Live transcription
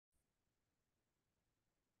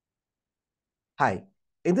Hi,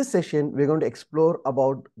 in this session, we're going to explore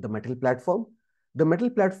about the Mettl platform. The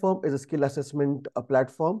Mettl platform is a skill assessment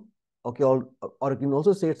platform, okay, or you can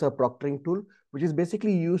also say it's a proctoring tool, which is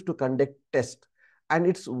basically used to conduct tests. And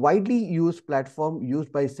it's widely used platform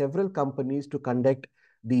used by several companies to conduct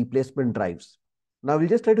the placement drives. Now, we'll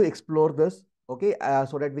just try to explore this, okay,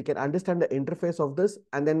 so that we can understand the interface of this.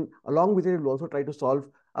 And then along with it, we'll also try to solve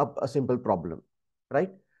up a simple problem, right?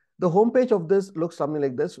 The homepage of this looks something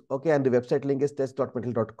like this, okay, and the website link is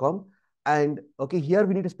test.mettl.com. And okay, here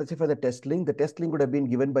we need to specify the test link. The test link would have been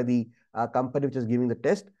given by the company which is giving the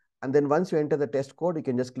test. And then once you enter the test code, you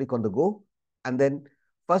can just click on the go. And then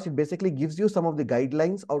first, it basically gives you some of the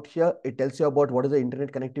guidelines out here. It tells you about what is the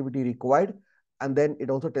internet connectivity required. And then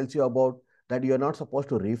it also tells you about that you're not supposed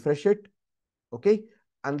to refresh it, okay?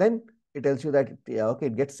 And then it tells you that, okay,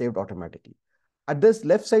 it gets saved automatically. At this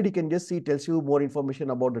left side, you can just see, it tells you more information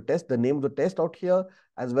about the test, the name of the test out here,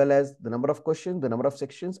 as well as the number of questions, the number of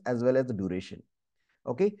sections, as well as the duration.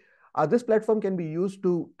 Okay. This platform can be used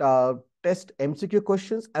to test MCQ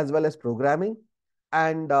questions as well as programming.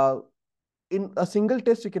 And in a single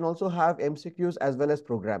test, you can also have MCQs as well as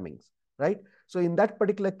programmings, right? So in that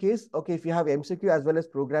particular case, okay, if you have MCQ as well as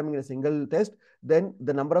programming in a single test, then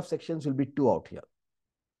the number of sections will be 2 out here.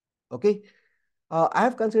 Okay. I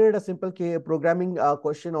have considered a simple programming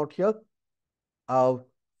question out here. So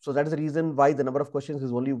that is the reason why the number of questions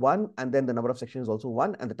is only 1, and then the number of sections is also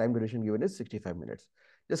 1, and the time duration given is 65 minutes.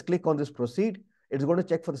 Just click on this proceed. It's going to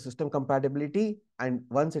check for the system compatibility, and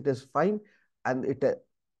once it is fine, and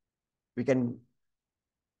we can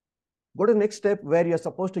go to the next step where you're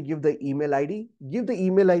supposed to give the email ID. Give the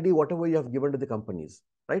email ID whatever you have given to the companies,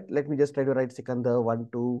 right? Let me just try to write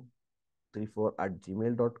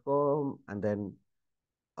sikandar1234@gmail.com, and then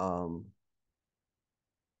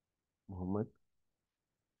Muhammad,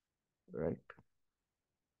 right?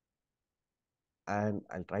 And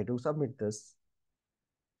I'll try to submit this,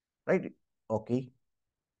 right? Okay.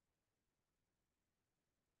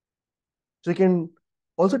 So you can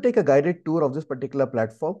also take a guided tour of this particular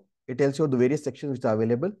platform. It tells you the various sections which are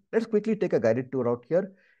available. Let's quickly take a guided tour out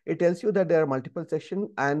here. It tells you that there are multiple sections,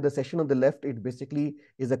 and the section on the left, it basically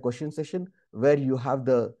is a question session where you have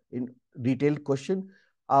the detailed question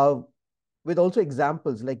with also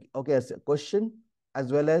examples like, okay, a question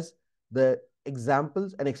as well as the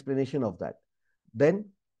examples and explanation of that. Then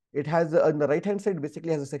it has on the right hand side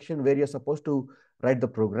basically has a section where you're supposed to write the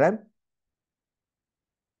program.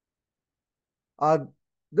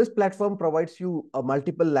 This platform provides you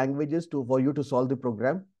multiple languages for you to solve the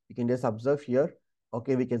program. You can just observe here.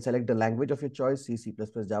 Okay, we can select the language of your choice, C, C++,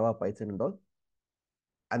 Java, Python, and all.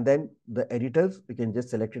 And then the editors, we can just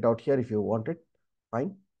select it out here if you want it.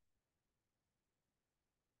 Fine.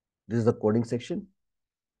 This is the coding section.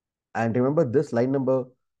 And remember, this line number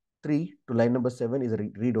 3 to line number 7 is a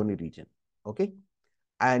read-only region. Okay.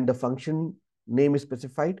 And the function name is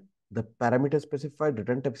specified, the parameter specified,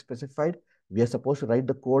 return type specified. We are supposed to write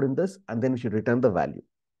the code in this, and then we should return the value.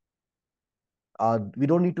 We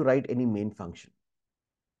don't need to write any main function.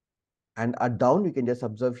 And at down, you can just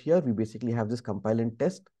observe here, we basically have this compile and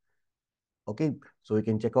test. Okay, so you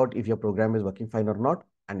can check out if your program is working fine or not.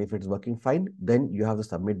 And if it's working fine, then you have the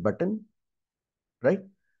submit button, right?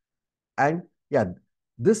 And yeah,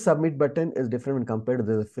 this submit button is different when compared to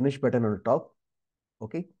the finish button on the top.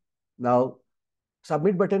 Okay, now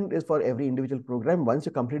submit button is for every individual program. Once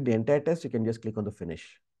you complete the entire test, you can just click on the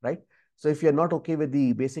finish, right? So if you're not okay with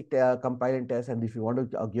the basic compile and test, and if you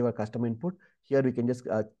want to give a custom input, here we can just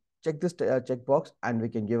check this checkbox, and we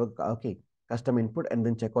can give a custom input, and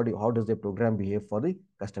then check out how does the program behave for the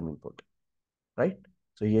custom input, right?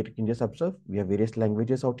 So here you can just observe we have various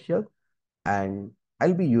languages out here, and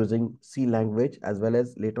I'll be using C language, as well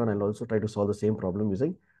as later on I'll also try to solve the same problem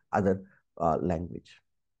using other language,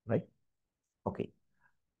 right? Okay.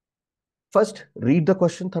 First, read the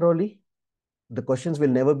question thoroughly. The questions will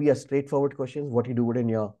never be a straightforward questions, what you do it in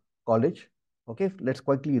your college. Okay, let's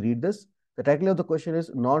quickly read this. The title of the question is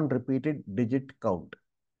non-repeated digit count.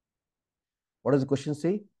 What does the question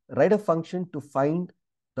say? Write a function to find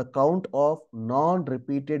the count of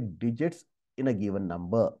non-repeated digits in a given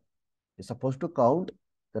number. You're supposed to count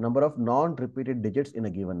the number of non-repeated digits in a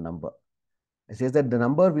given number. It says that the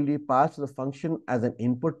number will be passed to the function as an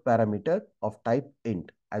input parameter of type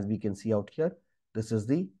int. As we can see out here, this is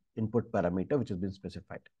the input parameter which has been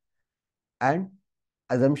specified. And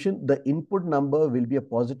assumption, the input number will be a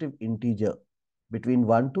positive integer between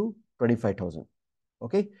 1 to 25,000.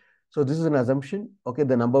 Okay. So this is an assumption. Okay.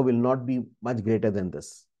 The number will not be much greater than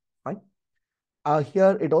this. Fine.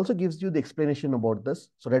 Here, it also gives you the explanation about this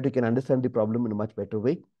so that you can understand the problem in a much better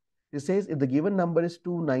way. It says if the given number is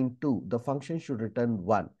 292, the function should return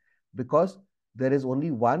 1 because there is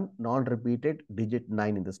only one non-repeated digit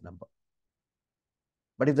 9 in this number.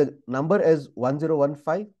 But if the number is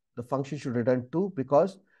 1015, the function should return 2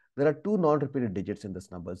 because there are two non-repeated digits in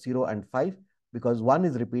this number, 0 and 5, because 1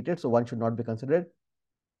 is repeated, so 1 should not be considered.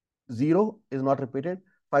 0 is not repeated,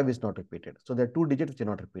 5 is not repeated. So there are two digits which are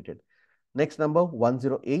not repeated. Next number,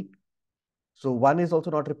 108. So 1 is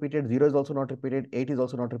also not repeated, 0 is also not repeated, 8 is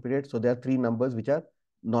also not repeated. So there are three numbers which are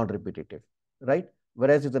non-repetitive, right?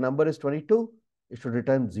 Whereas if the number is 22, it should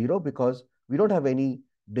return 0 because we don't have any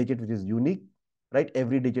digit which is unique, right?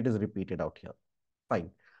 Every digit is repeated out here.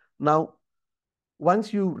 Fine. Now,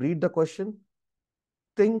 once you read the question,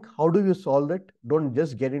 think how do you solve it? Don't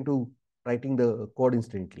just get into writing the code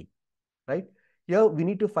instantly, right? Here we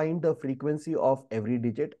need to find the frequency of every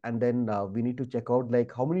digit, and then we need to check out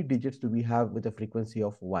like how many digits do we have with a frequency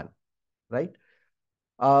of 1, right?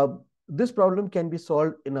 Uh, this problem can be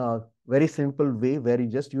solved in a very simple way where you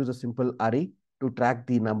just use a simple array to track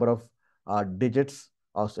the number of digits,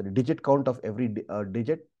 or sorry, digit count of every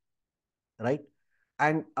digit, right?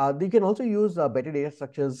 And they can also use better data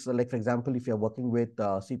structures. Like, for example, if you're working with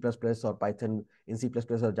C++ or Python, in C++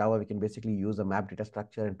 or Java, we can basically use a map data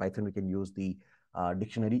structure. In Python, we can use the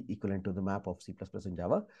dictionary equivalent to the map of C++ and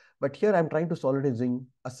Java. But here I'm trying to solve it using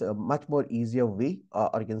a much more easier way,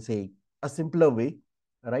 or you can say a simpler way,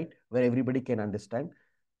 right? Where everybody can understand.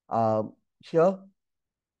 Here,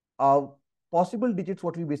 uh, possible digits,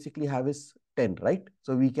 what we basically have is 10, right?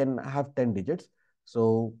 So we can have 10 digits.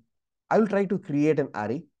 So I will try to create an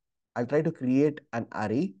array. I'll try to create an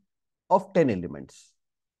array of 10 elements.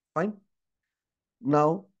 Fine.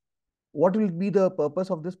 Now, what will be the purpose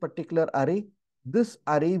of this particular array? This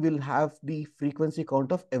array will have the frequency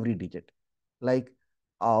count of every digit. Like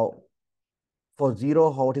for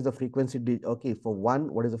 0, what is the frequency? Okay, for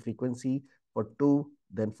 1, what is the frequency? For 2,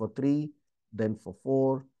 then for 3, then for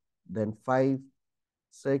 4, then 5,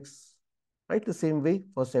 6, right? The same way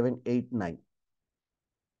for 7, 8, 9.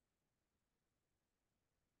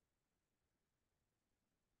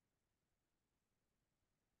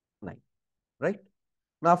 9, right?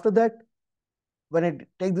 Now, after that, when I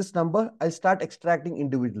take this number, I'll start extracting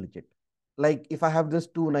individual digit. Like if I have this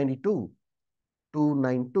 292,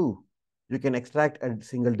 292, you can extract a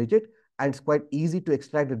single digit, and it's quite easy to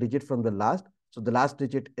extract the digit from the last. So the last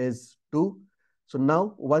digit is 2. So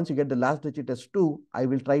now once you get the last digit as 2, I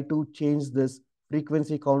will try to change this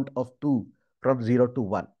frequency count of 2 from 0 to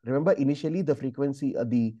 1. Remember, initially the frequency,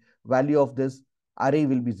 the value of this array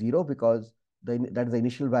will be 0 because that is the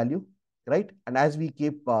initial value, right? And as we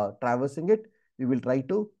keep traversing it, we will try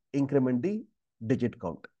to increment the digit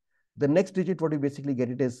count. The next digit, what you basically get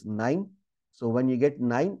it is 9. So when you get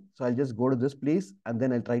 9, so I'll just go to this place and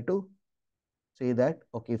then I'll try to say that,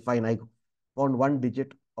 okay, fine, I found one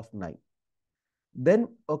digit of 9. Then,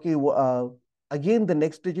 okay, again, the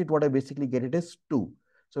next digit, what I basically get it is 2.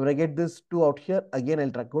 So when I get this 2 out here, again,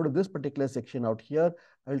 I'll go to this particular section out here.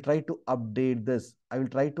 I will try to update this. I will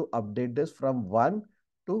try to update this from 1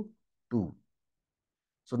 to 2.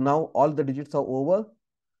 So now all the digits are over.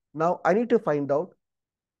 Now I need to find out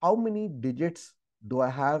how many digits do I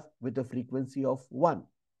have with a frequency of 1.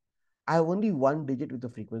 I have only one digit with a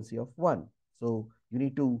frequency of 1. So you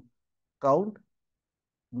need to count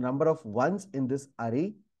number of ones in this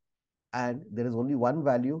array, and there is only one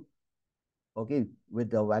value, okay,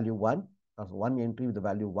 with the value 1, or one entry with the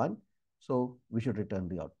value 1. So we should return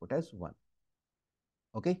the output as 1.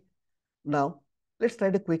 Okay. Now let's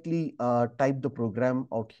try to quickly type the program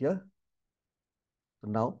out here.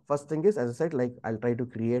 So now first thing is, as I said, like I'll try to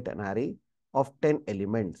create an array of 10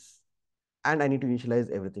 elements, and I need to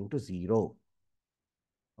initialize everything to 0.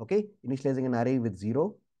 Okay, initializing an array with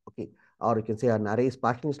 0. Okay, or you can say an array is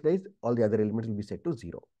partially initialized, all the other elements will be set to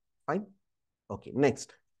 0. Fine. Okay,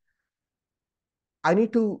 next. I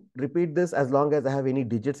need to repeat this as long as I have any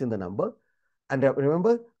digits in the number. And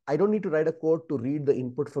remember, I don't need to write a code to read the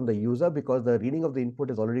input from the user because the reading of the input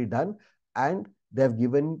is already done, and they have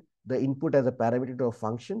given the input as a parameter to a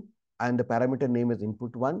function, and the parameter name is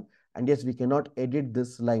input1. And yes, we cannot edit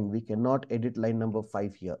this line. We cannot edit line number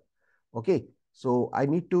 5 here. Okay, so I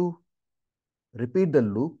need to repeat the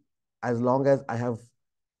loop as long as I have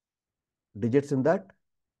digits in that.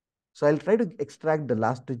 So I'll try to extract the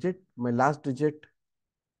last digit. My last digit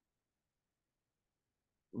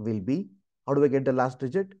will be, how do I get the last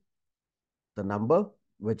digit? The number,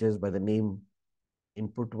 which is by the name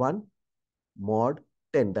input1 mod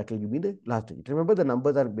 10. That will give me the last digit. Remember, the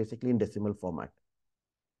numbers are basically in decimal format,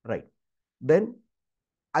 right? Then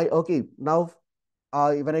okay, now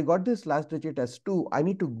when I got this last digit as 2, I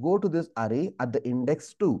need to go to this array at the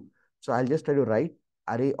index 2. So I'll just try to write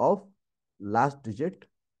array of last digit.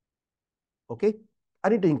 Okay. I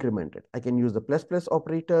need to increment it. I can use the plus plus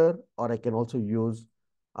operator, or I can also use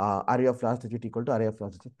array of last digit equal to array of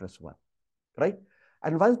last digit plus one, right?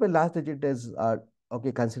 And once my last digit is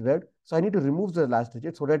okay considered, so I need to remove the last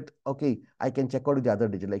digit so that okay I can check out the other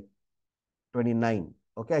digit like 29.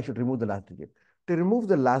 Okay, I should remove the last digit. To remove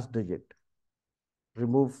the last digit,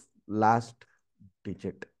 remove last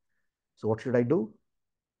digit. So what should I do?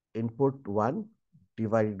 Input 1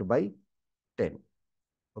 divided by 10.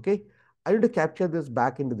 Okay, I need to capture this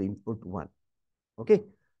back into the input 1. Okay,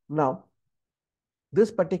 now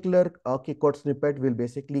this particular okay code snippet will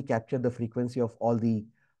basically capture the frequency of all the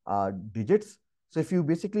digits. So if you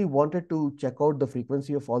basically wanted to check out the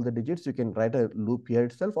frequency of all the digits, you can write a loop here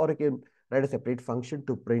itself, or you can write a separate function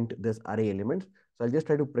to print this array elements. So I'll just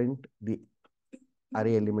try to print the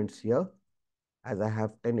array elements here. As I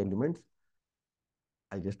have 10 elements,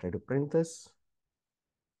 I'll just try to print this.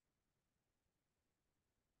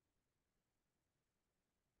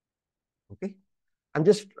 Okay. I'm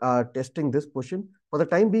just testing this portion. For the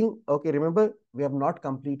time being, okay, remember, we have not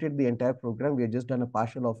completed the entire program. We have just done a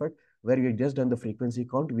partial of it, where we have just done the frequency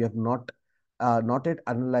count. We have not yet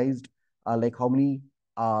analyzed like how many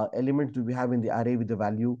elements do we have in the array with the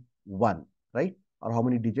value 1, right? Or how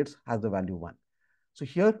many digits has the value 1. So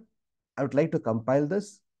here, I would like to compile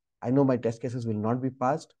this. I know my test cases will not be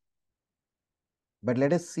passed, but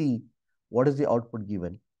let us see what is the output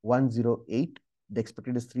given. 108, the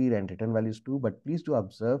expected is 3 and return value is 2, but please do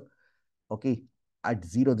observe, okay, at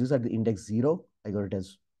 0, these are the index 0, I got it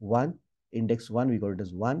as 1, index 1, we got it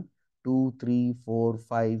as 1, 2, 3, 4,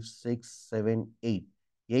 5, 6, 7, 8.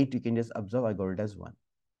 8, you can just observe, I got it as 1,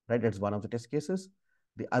 right? That's one of the test cases.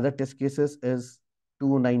 The other test cases is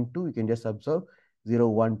 292, you can just observe 0,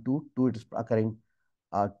 1, 2, 2 it is occurring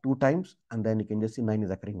 2 times, and then you can just see 9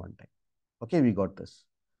 is occurring 1 time. Okay, we got this.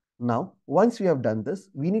 Now, once we have done this,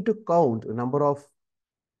 we need to count the number of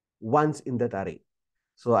ones in that array.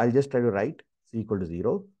 So I'll just try to write c equal to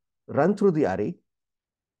 0, run through the array,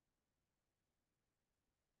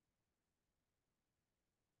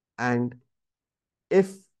 and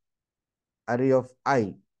if array of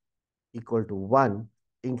I equal to 1,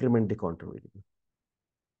 increment the counter variable.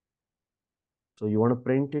 So you want to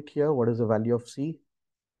print it here. What is the value of c?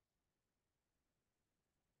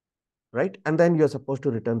 Right? And then you're supposed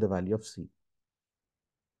to return the value of c.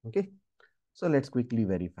 Okay. So let's quickly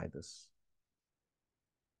verify this.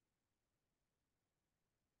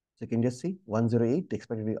 So you can just see 108, the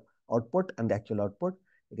expected output and the actual output.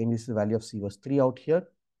 Again, this is the value of c was 3 out here,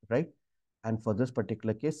 right? And for this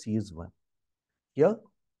particular case, c is 1. Here,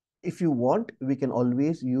 if you want, we can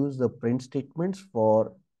always use the print statements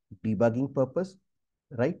for debugging purpose,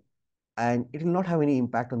 right? And it will not have any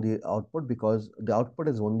impact on the output because the output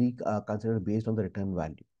is only considered based on the return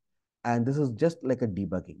value. And this is just like a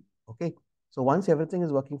debugging, okay? So once everything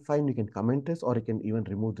is working fine, you can comment this, or you can even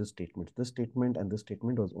remove this statement. This statement and this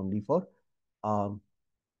statement was only for um,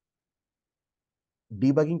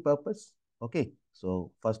 debugging purpose, okay?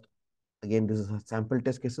 So first, again, this is a sample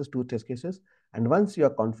test cases, 2 test cases. And once you are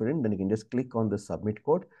confident, then you can just click on the submit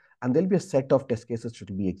code, and there'll be a set of test cases to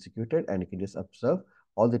be executed, and you can just observe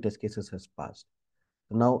all the test cases has passed.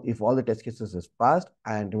 So now, if all the test cases has passed,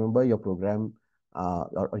 and remember your program,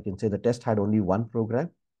 or you can say the test had only one program,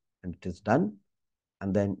 and it is done,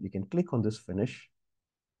 and then you can click on this finish,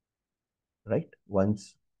 right?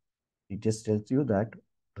 Once it just tells you that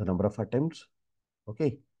the number of attempts,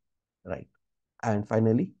 okay, right. And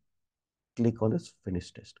finally, click on this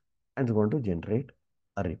finish test, and it's going to generate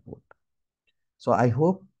a report. So I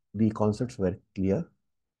hope the concepts were clear.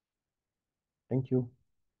 Thank you.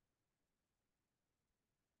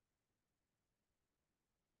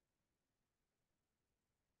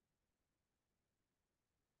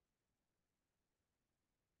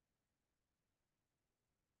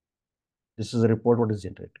 This is a report what is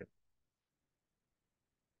generated.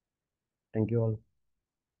 Thank you all.